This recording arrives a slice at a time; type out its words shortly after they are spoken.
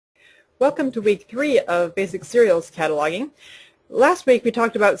Welcome to week 3 of Basic Serials Cataloging. Last week we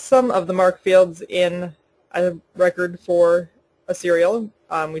talked about some of the mark fields in a record for a serial.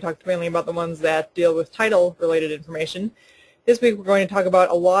 We talked mainly about the ones that deal with title-related information. This week we're going to talk about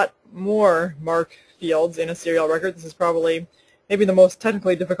a lot more mark fields in a serial record. This is probably maybe the most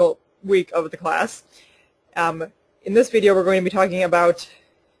technically difficult week of the class. In this video we're going to be talking about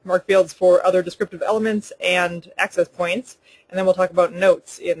mark fields for other descriptive elements and access points, and then we'll talk about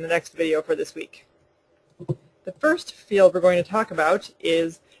notes in the next video for this week. The first field we're going to talk about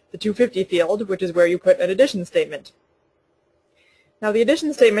is the 250 field, which is where you put an addition statement. Now the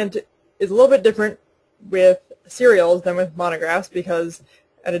addition statement is a little bit different with serials than with monographs because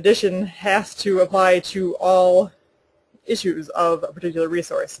an addition has to apply to all issues of a particular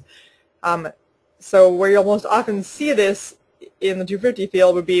resource. So where you'll most often see this in the 250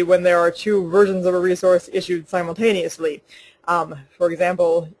 field would be when there are two versions of a resource issued simultaneously. For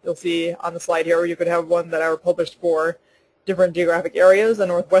example, you'll see on the slide here you could have one that are published for different geographic areas, a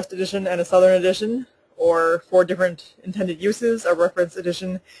Northwest edition and a Southern edition, or for different intended uses, a reference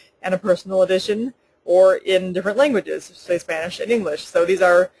edition and a personal edition, or in different languages, say Spanish and English. So these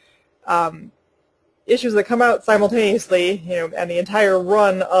are issues that come out simultaneously, and the entire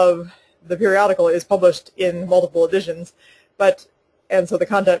run of the periodical is published in multiple editions. And so the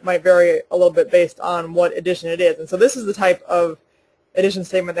content might vary a little bit based on what edition it is. And so this is the type of addition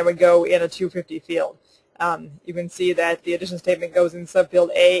statement that would go in a 250 field. You can see that the addition statement goes in subfield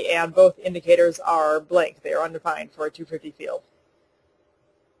A, and both indicators are blank. They are undefined for a 250 field.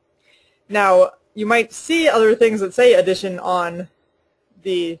 Now, you might see other things that say addition on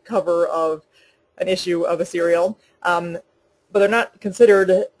the cover of an issue of a serial, but they're not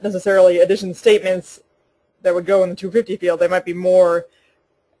considered necessarily addition statements that would go in the 250 field. They might be more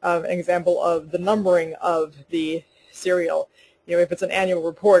an example of the numbering of the serial. If it's an annual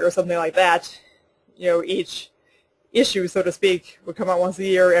report or something like that, each issue, so to speak, would come out once a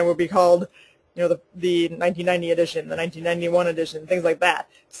year and would be called, the 1990 edition, the 1991 edition, things like that.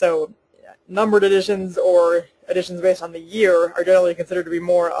 So numbered editions or editions based on the year are generally considered to be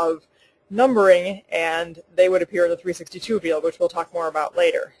more of numbering, and they would appear in the 362 field, which we'll talk more about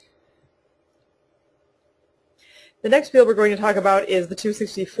later. The next field we're going to talk about is the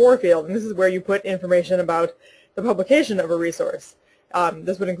 264 field, and this is where you put information about the publication of a resource.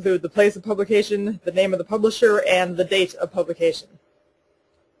 This would include the place of publication, the name of the publisher, and the date of publication.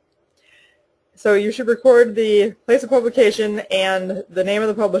 So you should record the place of publication and the name of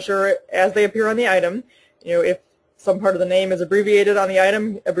the publisher as they appear on the item. If some part of the name is abbreviated on the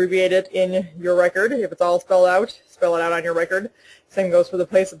item, abbreviate it in your record. If it's all spelled out, spell it out on your record. Same goes for the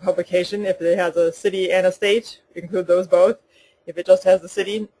place of publication. If it has a city and a state, include those both. If it just has the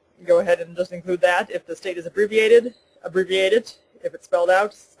city, go ahead and just include that. If the state is abbreviated, abbreviate it. If it's spelled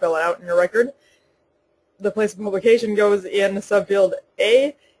out, spell it out in your record. The place of publication goes in subfield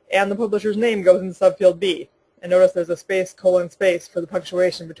A, and the publisher's name goes in subfield B. And notice there's a space, colon, space for the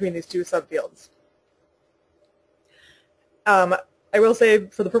punctuation between these two subfields. I will say,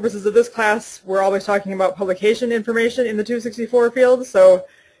 for the purposes of this class, we're always talking about publication information in the 264 field, so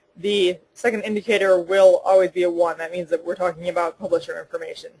the second indicator will always be a 1. That means that we're talking about publisher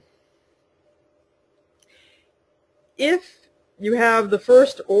information. If you have the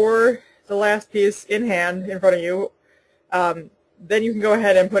first or the last piece in hand in front of you, then you can go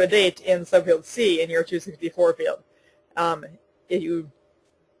ahead and put a date in subfield C in your 264 field. If you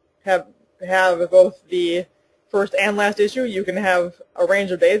have both the first and last issue, you can have a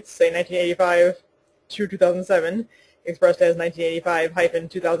range of dates, say 1985 to 2007, expressed as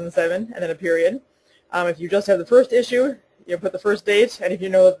 1985-2007, and then a period. If you just have the first issue, you put the first date, and if you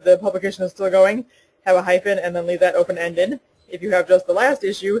know that the publication is still going, have a hyphen and then leave that open-ended. If you have just the last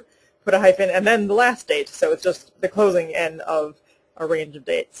issue, put a hyphen and then the last date, so it's just the closing end of a range of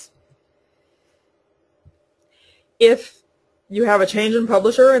dates. If you have a change in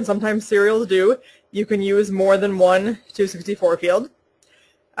publisher, and sometimes serials do, you can use more than one 264 field.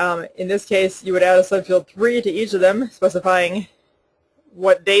 In this case, you would add a subfield 3 to each of them, specifying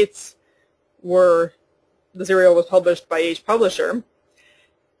what dates the serial was published by each publisher.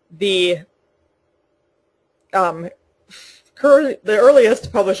 The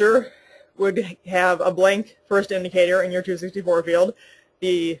earliest publisher would have a blank first indicator in your 264 field.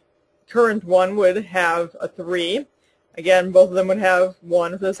 The current one would have a 3. Again, both of them would have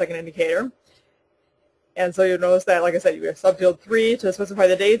 1 for the second indicator. And so you'll notice that, like I said, you have subfield 3 to specify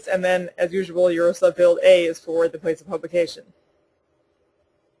the dates, and then, as usual, your subfield A is for the place of publication.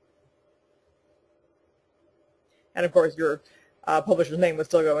 And, of course, your publisher's name would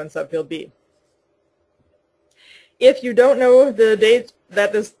still go in subfield B. If you don't know the date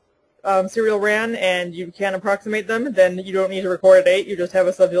that this serial ran and you can approximate them, then you don't need to record a date. You just have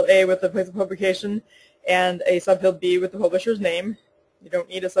a subfield A with the place of publication and a subfield B with the publisher's name. You don't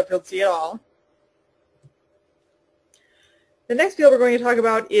need a subfield C at all. The next field we're going to talk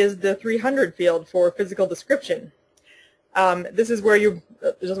about is the 300 field for physical description. This is where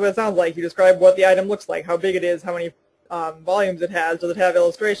just what it sounds like. You describe what the item looks like, how big it is, how many volumes it has, does it have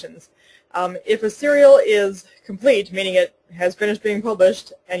illustrations. If a serial is complete, meaning it has finished being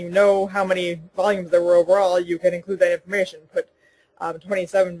published, and you know how many volumes there were overall, you can include that information. Put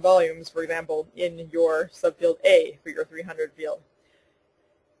 27 volumes, for example, in your subfield A for your 300 field.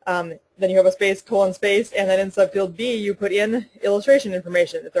 Then you have a space, colon, space, and then in subfield B you put in illustration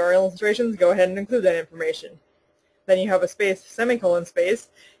information. If there are illustrations, go ahead and include that information. Then you have a space, semicolon, space,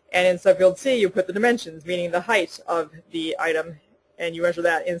 and in subfield C you put the dimensions, meaning the height of the item, and you measure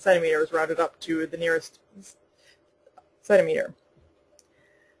that in centimeters, rounded up to the nearest centimeter.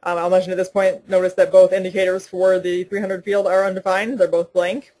 I'll mention at this point, notice that both indicators for the 300 field are undefined. They're both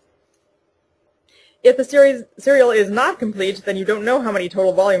blank. If the serial is not complete, then you don't know how many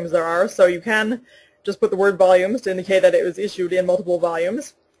total volumes there are, so you can just put the word volumes to indicate that it was issued in multiple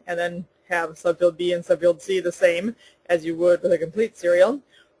volumes, and then have subfield B and subfield C the same as you would with a complete serial.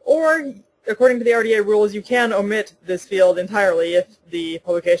 Or, according to the RDA rules, you can omit this field entirely if the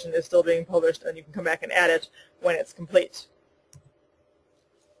publication is still being published, and you can come back and add it when it's complete.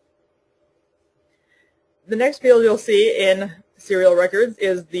 The next field you'll see in serial records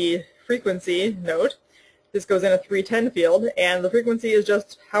is the frequency note. This goes in a 310 field, and the frequency is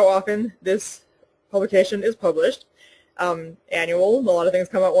just how often this publication is published. Annual, a lot of things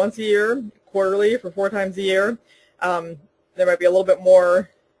come out once a year, quarterly for 4 times a year. There might be a little bit more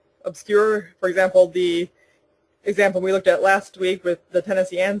obscure. For example, the example we looked at last week with the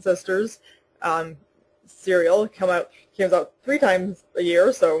Tennessee Ancestors serial comes out 3 times a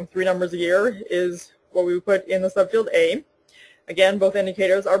year, so 3 numbers a year is what we would put in the subfield A. Again, both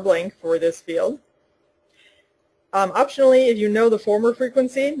indicators are blank for this field. Optionally, if you know the former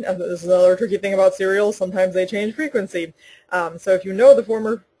frequency, this is another tricky thing about serials, sometimes they change frequency. So if you know the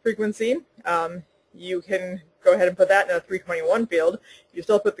former frequency, you can go ahead and put that in a 321 field. You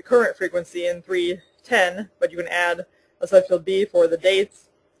still put the current frequency in 310, but you can add a subfield B for the dates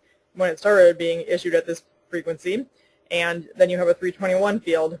when it started being issued at this frequency, and then you have a 321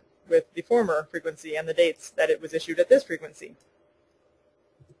 field with the former frequency and the dates that it was issued at this frequency.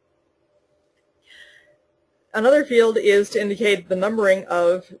 Another field is to indicate the numbering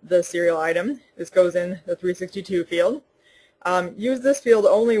of the serial item. This goes in the 362 field. Use this field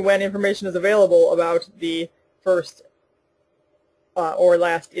only when information is available about the first or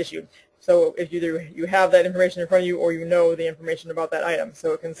last issue. So if either you have that information in front of you or you know the information about that item.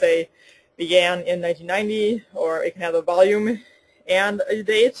 So it can say began in 1990, or it can have a volume and a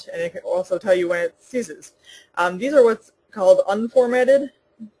date, and it can also tell you when it ceases. These are what's called unformatted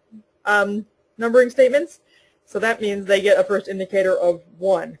numbering statements. So that means they get a first indicator of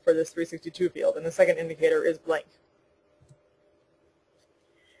 1 for this 362 field, and the second indicator is blank.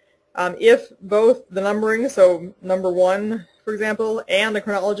 If both the numbering, so number 1, for example, and the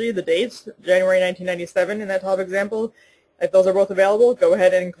chronology, the dates, January 1997 in that top example, if those are both available, go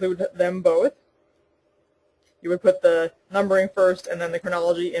ahead and include them both. You would put the numbering first and then the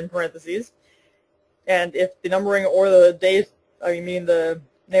chronology in parentheses. And if the numbering or the date, I mean the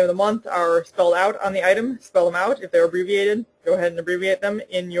name of the month, are spelled out on the item, spell them out. If they're abbreviated, go ahead and abbreviate them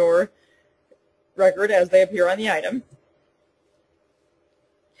in your record as they appear on the item.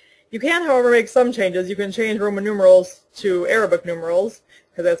 You can, however, make some changes. You can change Roman numerals to Arabic numerals,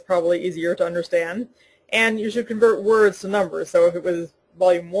 because that's probably easier to understand. And you should convert words to numbers. So if it was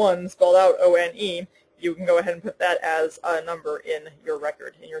volume 1 spelled out O-N-E, you can go ahead and put that as a number in your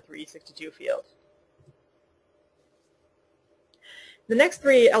record, in your 362 field. The next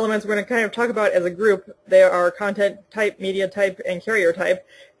 3 elements we're going to kind of talk about as a group. They are content type, media type, and carrier type.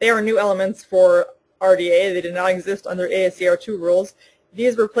 They are new elements for RDA. They did not exist under ASCR 2 rules.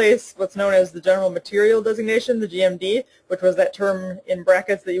 These replace what's known as the general material designation, the GMD, which was that term in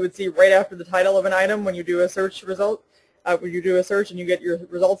brackets that you would see right after the title of an item when you do a search result, when you do a search and you get your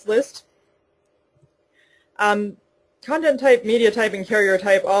results list. Content type, media type, and carrier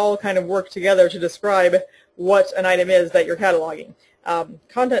type all kind of work together to describe what an item is that you're cataloging.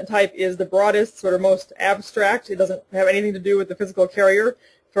 Content type is the broadest, sort of most abstract. It doesn't have anything to do with the physical carrier.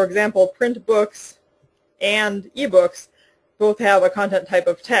 For example, print books and ebooks both have a content type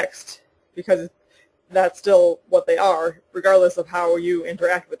of text, because that's still what they are, regardless of how you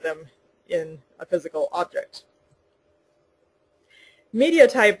interact with them in a physical object. Media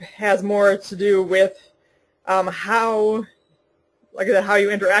type has more to do with how like I said, how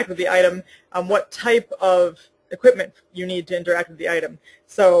you interact with the item, what type of equipment you need to interact with the item.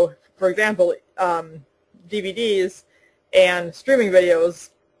 So, for example, DVDs and streaming videos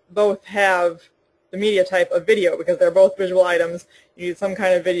both have the media type of video because they're both visual items. You need some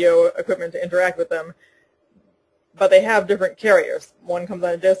kind of video equipment to interact with them. But they have different carriers. One comes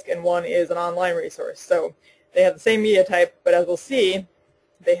on a disc and one is an online resource. So they have the same media type, but as we'll see,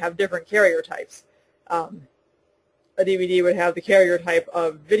 they have different carrier types. A DVD would have the carrier type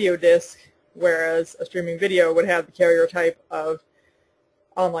of video disc, whereas a streaming video would have the carrier type of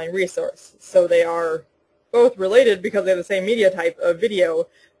online resource. So they are both related because they have the same media type of video,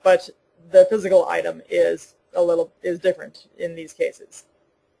 but the physical item is different in these cases.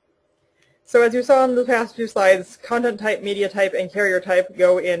 So as you saw in the past few slides, content type, media type, and carrier type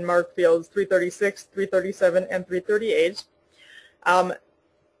go in MARC fields 336, 337, and 338.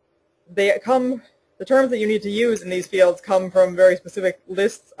 The terms that you need to use in these fields come from very specific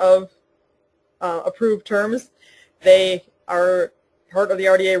lists of approved terms. They are part of the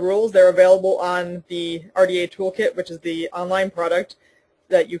RDA rules. They're available on the RDA Toolkit, which is the online product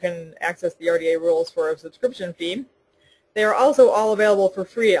that you can access the RDA rules for a subscription fee. They are also all available for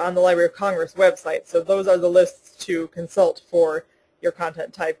free on the Library of Congress website, so those are the lists to consult for your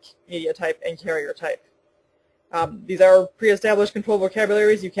content type, media type, and carrier type. These are pre-established control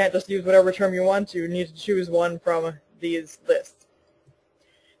vocabularies. You can't just use whatever term you want. You need to choose one from these lists.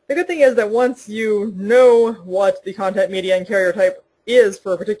 The good thing is that once you know what the content, media, and carrier type is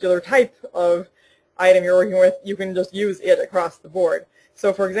for a particular type of item you're working with, you can just use it across the board.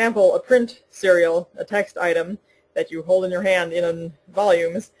 So for example, a print serial, a text item that you hold in your hand in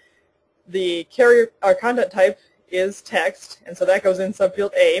volumes, the carrier content type is text, and so that goes in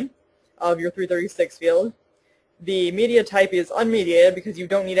subfield A of your 336 field. The media type is unmediated because you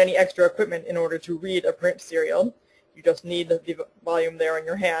don't need any extra equipment in order to read a print serial. You just need the volume there in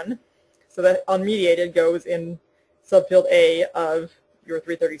your hand. So that unmediated goes in subfield A of your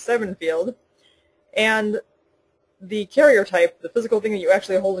 337 field. And the carrier type, the physical thing that you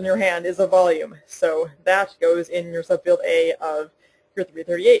actually hold in your hand, is a volume. So that goes in your subfield A of your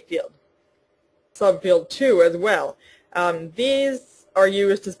 338 field. Subfield 2 as well. These are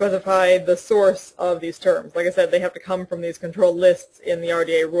used to specify the source of these terms. Like I said, they have to come from these controlled lists in the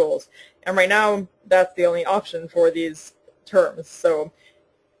RDA rules. And right now, that's the only option for these terms. So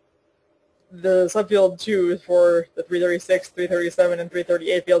the subfield 2 for the 336, 337, and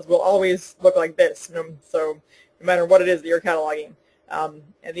 338 fields will always look like this. So no matter what it is that you're cataloging. And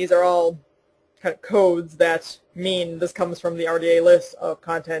these are all kind of codes that mean this comes from the RDA list of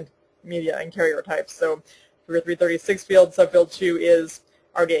content, media, and carrier types. So for your 336 field, subfield 2 is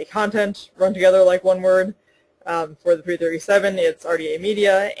RDA content, run together like one word. For the 337, it's RDA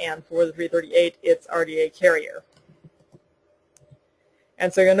media, and for the 338, it's RDA carrier.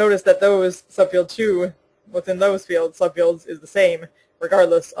 And so you'll notice that those subfield 2, what's in those subfields is the same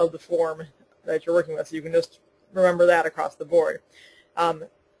regardless of the form that you're working with. So you can just remember that across the board.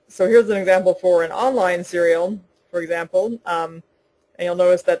 So here's an example for an online serial, for example. And you'll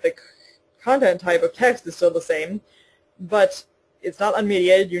notice that the content type of text is still the same, but it's not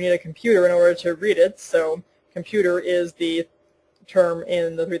unmediated. You need a computer in order to read it. So computer is the term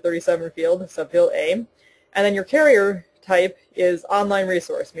in the 337 field, subfield A. And then your carrier type is online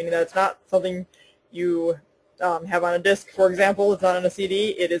resource, meaning that it's not something you have on a disc, for example. It's not on a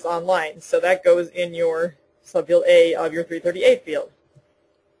CD. It is online. So that goes in your subfield A of your 338 field.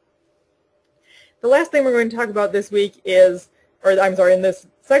 The last thing we're going to talk about this week is, in this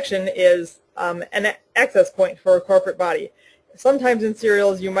section is an access point for a corporate body. Sometimes in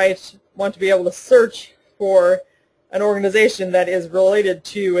serials you might want to be able to search for an organization that is related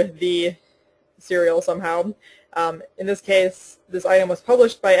to the serial somehow. In this case, this item was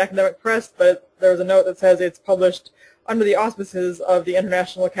published by Academic Press, but there's a note that says it's published under the auspices of the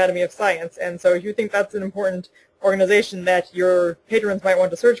International Academy of Science. And so if you think that's an important organization that your patrons might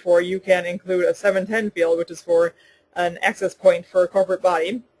want to search for, you can include a 710 field, which is for an access point for a corporate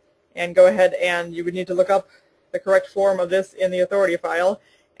body. And go ahead and you would need to look up the correct form of this in the authority file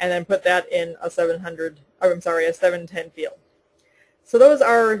and then put that in a 710 field. So those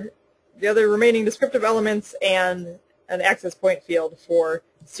are the other remaining descriptive elements and an access point field for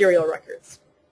serial records.